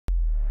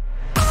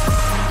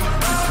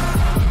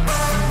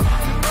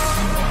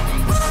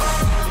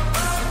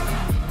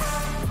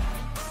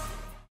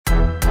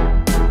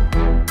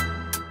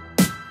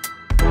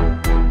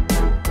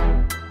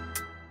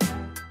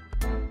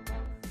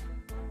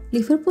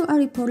Liverpool are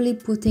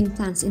reportedly putting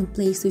plans in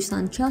place to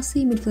sign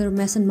Chelsea midfielder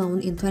Mason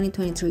Mount in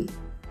 2023.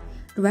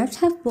 The Reds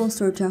have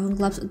bolstered Jurgen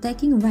Klopp's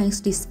attacking ranks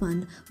this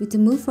month with the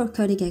move for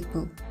Cody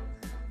Gakpo,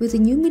 with the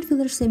new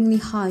midfielder seemingly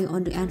high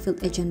on the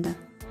Anfield agenda.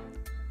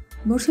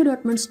 Borussia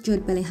Dortmund's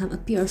Jude Bellingham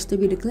appears to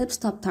be the club's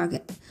top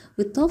target,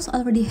 with talks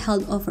already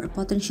held over a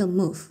potential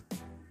move.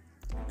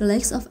 The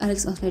likes of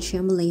Alex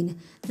Oxlade-Chamberlain,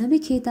 Naby,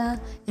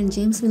 Keita, and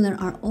James Milner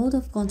are out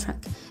of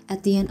contract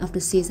at the end of the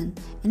season,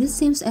 and it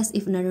seems as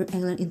if another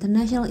England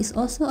international is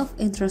also of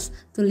interest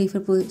to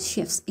Liverpool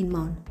chiefs in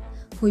Mount,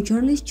 who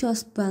journalist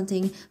Josh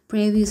Bunting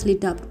previously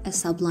dubbed as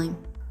sublime.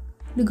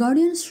 The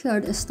Guardian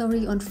shared a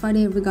story on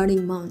Friday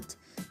regarding Mount,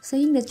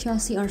 saying that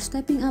Chelsea are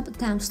stepping up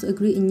attempts to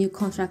agree a new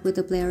contract with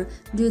the player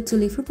due to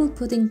Liverpool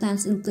putting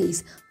plans in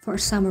place for a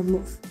summer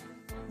move.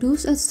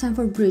 Those at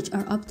Stamford Bridge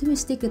are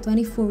optimistic the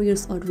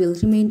 24-year-old will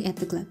remain at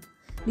the club,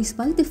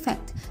 despite the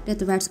fact that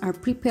the Reds are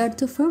prepared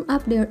to firm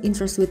up their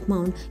interest with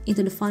Mount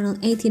into the final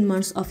 18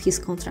 months of his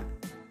contract.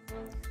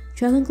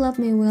 Jurgen Klopp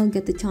may well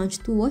get the chance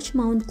to watch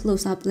Mount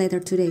close up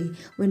later today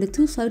when the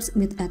two sides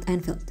meet at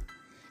Anfield,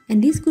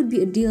 and this could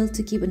be a deal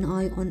to keep an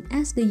eye on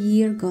as the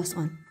year goes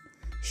on,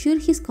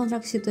 should his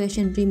contract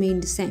situation remain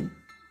the same.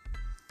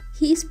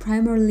 He is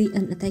primarily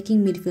an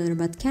attacking midfielder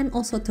but can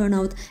also turn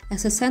out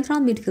as a central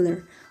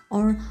midfielder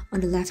or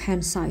on the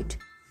left-hand side,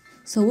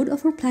 so would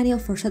offer plenty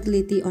of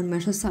versatility on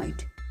Mercer's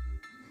side.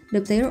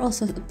 The player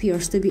also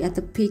appears to be at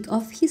the peak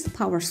of his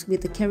powers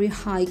with a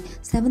career-high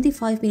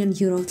 €75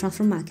 million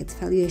transfer market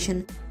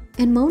valuation,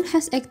 and Mount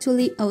has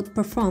actually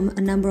outperformed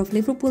a number of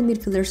Liverpool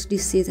midfielders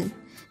this season,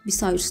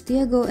 besides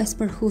Thiago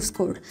Asper who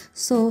scored,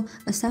 so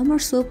a summer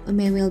swap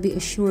may well be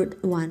a sure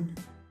one.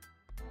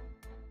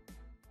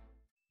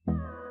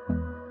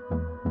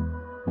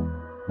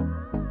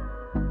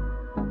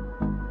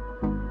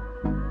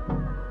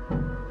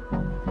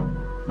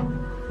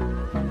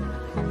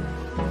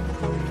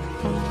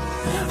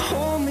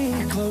 Hold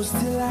me close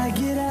till I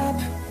get up.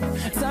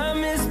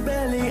 Time is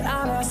barely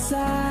on our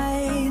side.